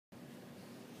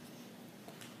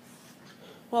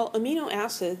Well, amino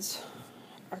acids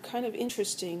are kind of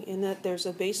interesting in that there's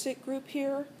a basic group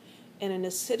here and an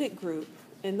acidic group,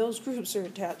 and those groups are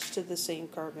attached to the same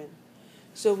carbon.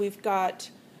 So we've got,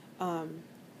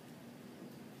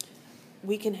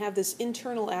 we can have this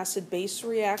internal acid-base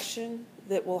reaction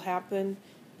that will happen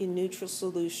in neutral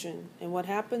solution. And what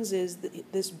happens is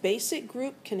that this basic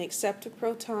group can accept a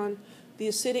proton, the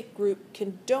acidic group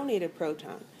can donate a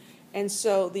proton. And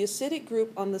so the acidic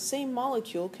group on the same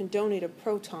molecule can donate a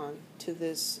proton to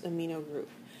this amino group.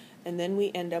 And then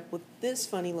we end up with this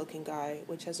funny looking guy,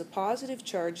 which has a positive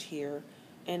charge here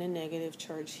and a negative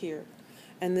charge here.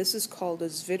 And this is called a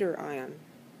Zwitterion.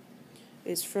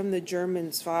 It's from the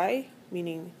German zwei,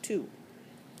 meaning two.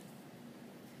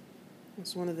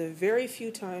 It's one of the very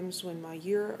few times when my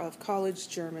year of college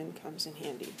German comes in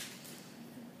handy.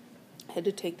 I had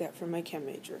to take that from my chem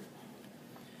major.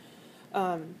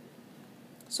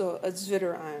 So a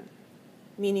Zwitterion,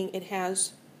 meaning it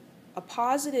has a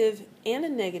positive and a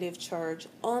negative charge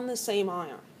on the same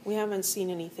ion. We haven't seen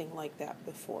anything like that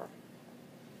before.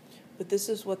 But this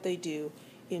is what they do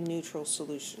in neutral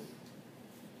solution.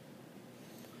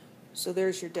 So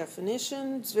there's your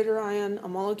definition. Zwitterion, a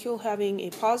molecule having a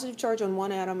positive charge on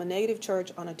one atom, a negative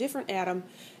charge on a different atom,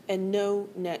 and no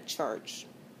net charge.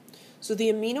 So the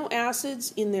amino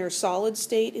acids in their solid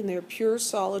state, in their pure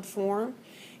solid form,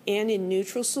 and in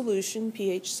neutral solution,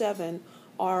 pH 7,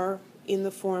 are in the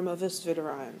form of a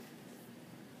Zwitterion.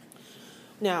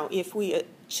 Now, if we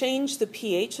change the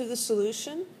pH of the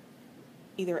solution,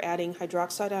 either adding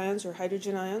hydroxide ions or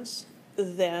hydrogen ions,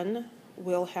 then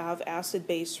we'll have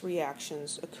acid-base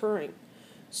reactions occurring.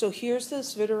 So here's the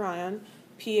Zwitterion,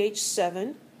 pH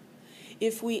 7.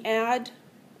 If we add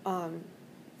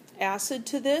acid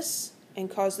to this and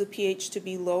cause the pH to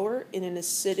be lower in an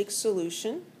acidic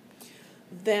solution,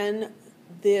 then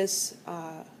this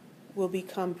will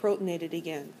become protonated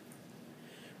again.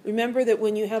 Remember that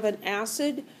when you have an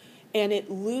acid and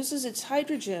it loses its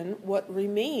hydrogen, what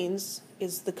remains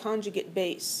is the conjugate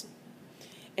base.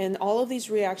 And all of these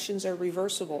reactions are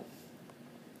reversible.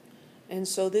 And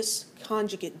so this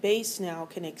conjugate base now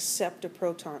can accept a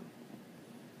proton,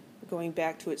 going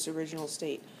back to its original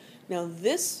state. Now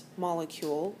this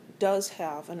molecule does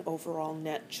have an overall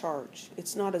net charge.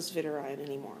 It's not a Zwitterion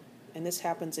anymore. And this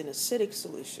happens in acidic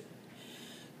solution.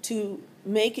 To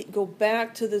make it go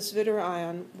back to the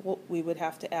Zwitterion, we would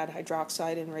have to add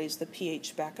hydroxide and raise the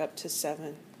pH back up to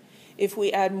 7. If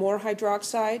we add more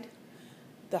hydroxide,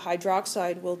 the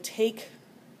hydroxide will take,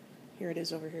 here it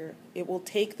is over here, it will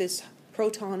take this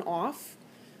proton off.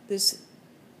 This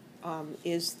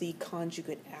is the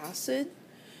conjugate acid,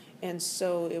 and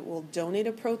so it will donate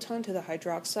a proton to the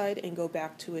hydroxide and go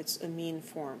back to its amine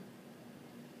form.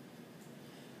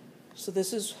 So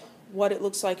this is what it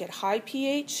looks like at high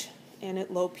pH and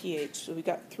at low pH. So we've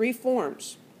got three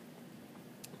forms.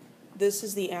 This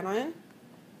is the anion,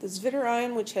 the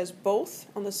Zwitterion, which has both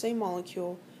on the same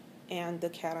molecule, and the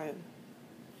cation.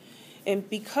 And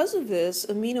because of this,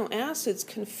 amino acids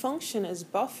can function as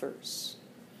buffers.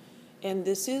 And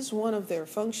this is one of their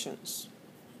functions.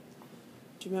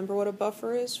 Do you remember what a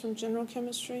buffer is from general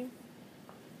chemistry?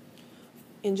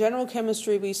 In general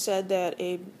chemistry, we said that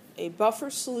a buffer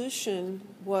solution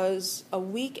was a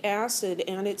weak acid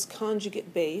and its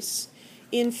conjugate base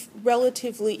in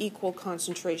relatively equal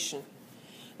concentration.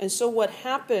 And so what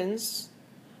happens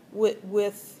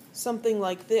with something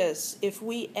like this, if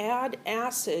we add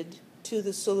acid to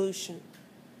the solution,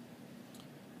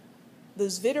 the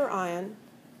Zwitterion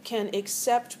can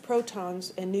accept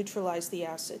protons and neutralize the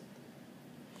acid.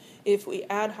 If we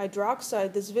add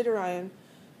hydroxide, the Zwitterion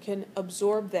can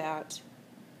absorb that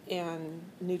and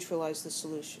neutralize the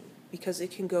solution, because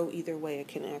it can go either way. It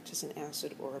can act as an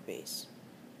acid or a base.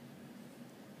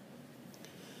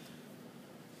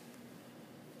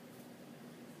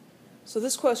 So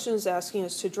this question is asking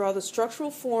us to draw the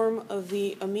structural form of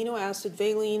the amino acid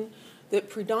valine that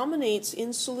predominates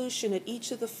in solution at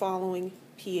each of the following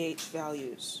pH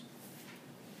values.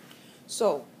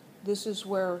 So this is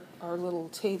where our little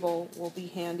table will be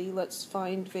handy. Let's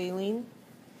find valine.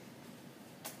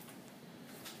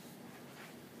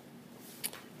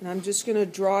 And I'm just going to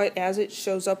draw it as it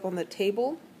shows up on the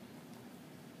table.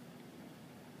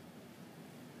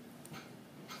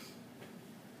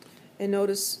 And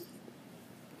notice,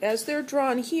 as they're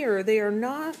drawn here, they are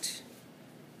not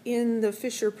in the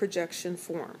Fisher projection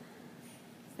form.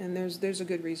 And there's a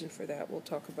good reason for that we'll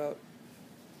talk about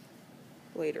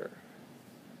later.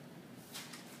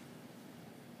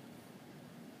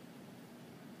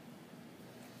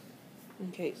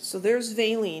 Okay, so there's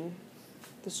valine,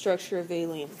 the structure of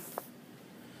valine.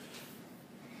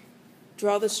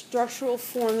 Draw the structural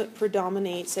form that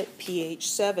predominates at pH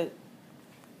 7.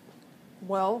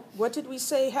 Well, what did we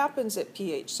say happens at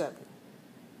pH 7?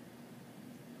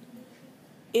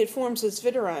 It forms a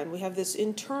zwitterion. We have this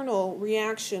internal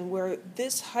reaction where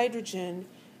this hydrogen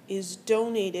is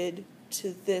donated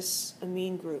to this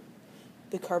amine group.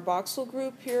 The carboxyl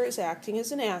group here is acting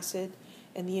as an acid,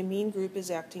 and the amine group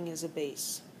is acting as a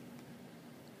base.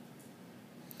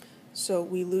 So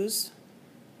we lose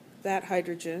that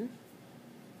hydrogen.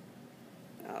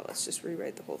 Let's just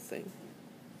rewrite the whole thing.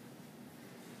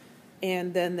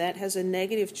 And then that has a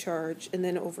negative charge, and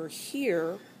then over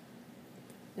here,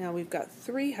 now we've got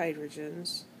 3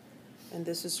 hydrogens, and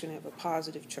this is going to have a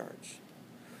positive charge.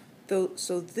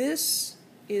 So this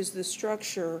is the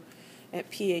structure at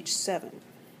pH 7.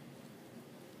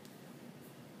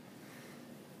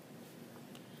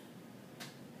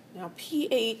 Now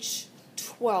pH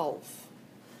 12,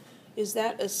 is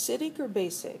that acidic or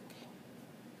basic?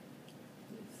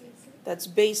 That's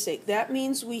basic. That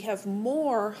means we have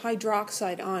more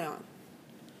hydroxide ion.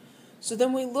 So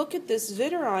then we look at this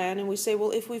zwitterion and we say, well,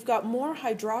 if we've got more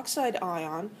hydroxide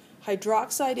ion,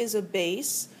 hydroxide is a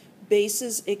base,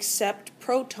 bases accept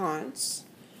protons,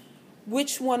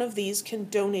 which one of these can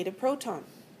donate a proton?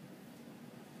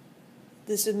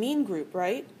 This amine group,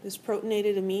 right? This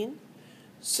protonated amine.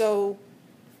 So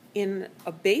in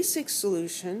a basic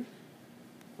solution,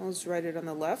 I'll just write it on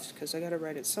the left because I got to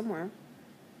write it somewhere.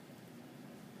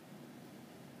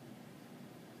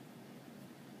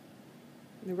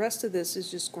 The rest of this is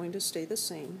just going to stay the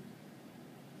same.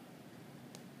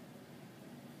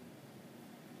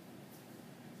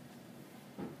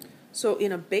 So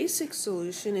in a basic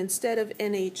solution, instead of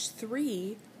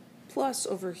NH3 plus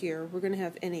over here, we're going to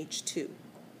have NH2.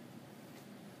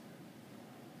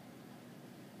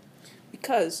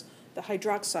 Because the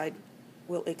hydroxide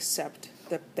will accept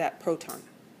that proton.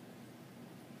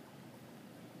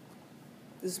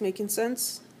 Is this making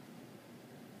sense?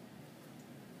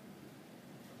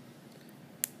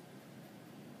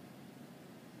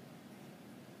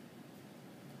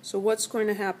 So what's going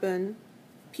to happen?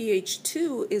 pH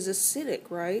 2 is acidic,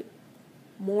 right?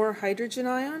 More hydrogen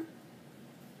ion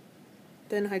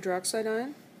than hydroxide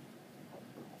ion.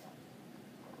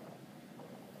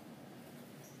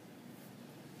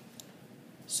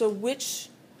 So which,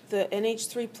 the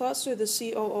NH3 plus or the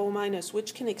COO minus,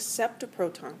 which can accept a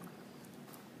proton?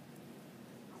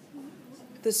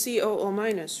 The COO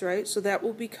minus, right? So that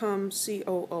will become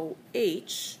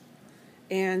COOH,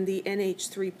 and the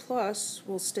NH3 plus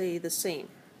will stay the same.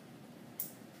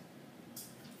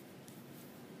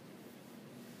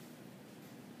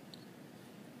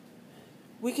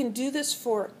 We can do this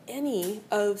for any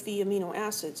of the amino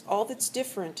acids. All that's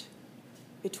different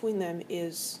between them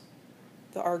is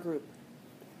the R group.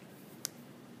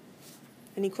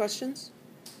 Any questions?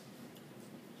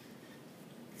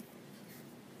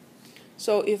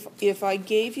 So if I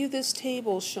gave you this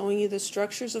table showing you the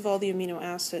structures of all the amino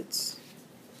acids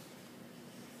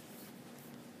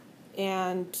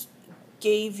and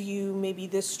gave you maybe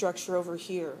this structure over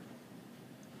here,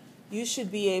 you should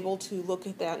be able to look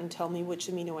at that and tell me which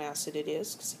amino acid it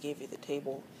is, because I gave you the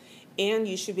table. And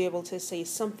you should be able to say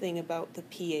something about the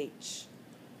pH,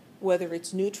 whether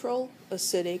it's neutral,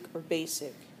 acidic, or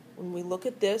basic. When we look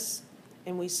at this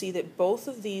and we see that both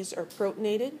of these are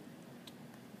protonated,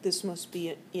 this must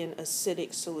be in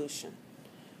acidic solution.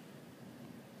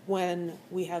 When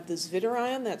we have the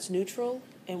zwitterion, that's neutral,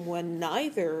 and when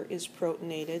neither is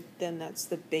protonated, then that's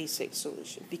the basic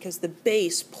solution, because the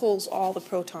base pulls all the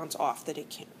protons off that it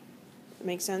can. That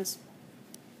make sense?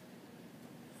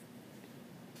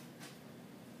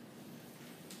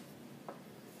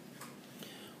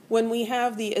 When we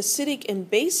have the acidic and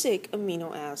basic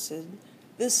amino acid,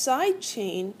 the side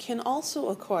chain can also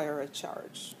acquire a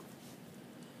charge.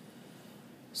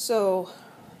 So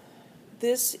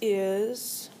this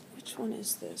is, which one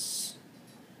is this?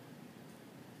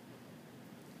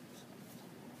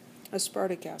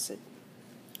 Aspartic acid.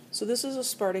 So this is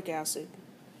aspartic acid.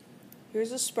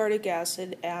 Here's aspartic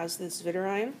acid as this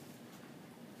zwitterion.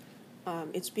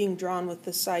 It's being drawn with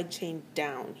the side chain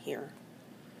down here.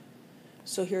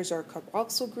 So here's our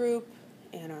carboxyl group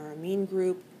and our amine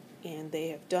group, and they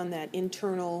have done that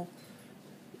internal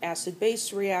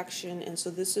acid-base reaction, and so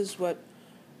this is what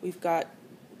we've got,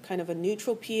 kind of a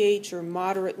neutral pH or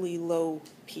moderately low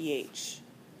pH.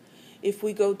 If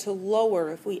we go to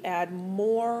lower, if we add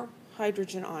more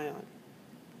hydrogen ion,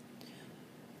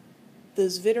 the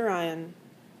zwitterion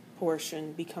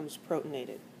portion becomes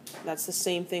protonated. That's the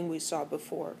same thing we saw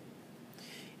before.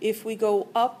 If we go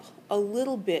up a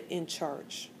little bit in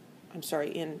charge,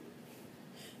 in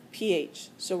pH,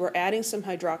 so we're adding some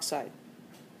hydroxide,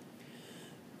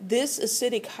 This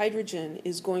acidic hydrogen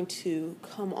is going to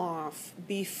come off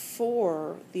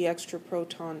before the extra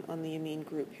proton on the amine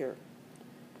group here.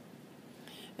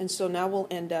 And so now we'll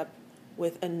end up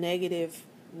with a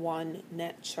 -1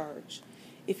 net charge.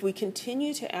 If we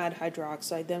continue to add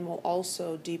hydroxide, then we'll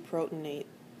also deprotonate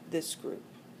this group.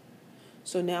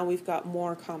 So now we've got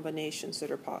more combinations that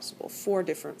are possible. 4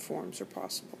 different forms are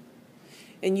possible.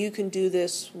 And you can do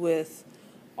this with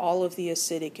all of the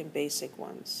acidic and basic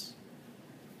ones.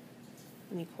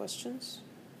 Any questions?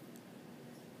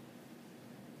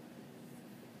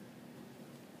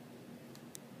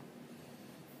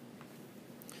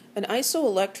 An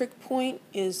isoelectric point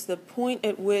is the point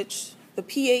at which, the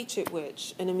pH at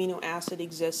which an amino acid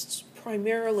exists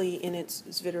primarily in its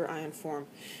Zwitterion form.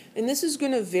 And this is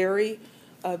going to vary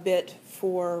a bit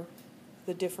for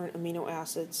the different amino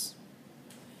acids.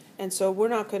 And so we're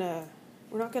not going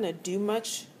to do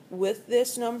much with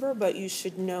this number, but you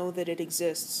should know that it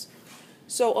exists.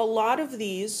 So a lot of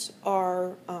these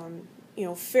are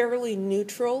fairly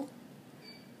neutral,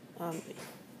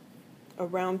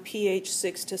 around pH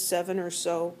 6 to 7 or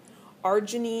so.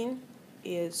 Arginine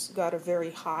is got a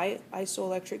very high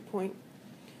isoelectric point.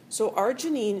 So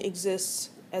arginine exists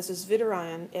as a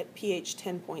Zwitterion at pH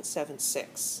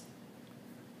 10.76.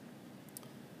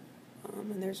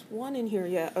 And there's one in here,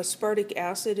 aspartic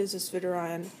acid is a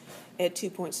Zwitterion at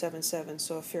 2.77,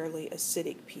 so a fairly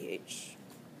acidic pH.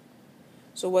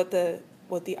 So what the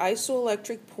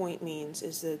isoelectric point means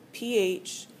is the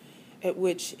pH at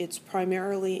which it's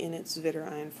primarily in its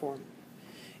Zwitterion form.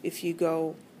 If you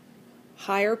go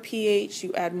higher pH,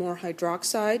 you add more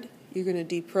hydroxide, you're going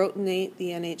to deprotonate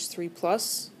the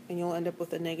NH3+, and you'll end up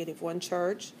with a -1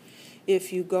 charge.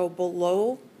 If you go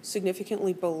below,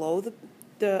 significantly below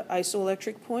the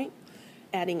isoelectric point,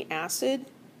 adding acid,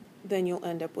 then you'll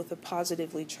end up with a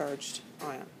positively charged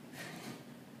ion.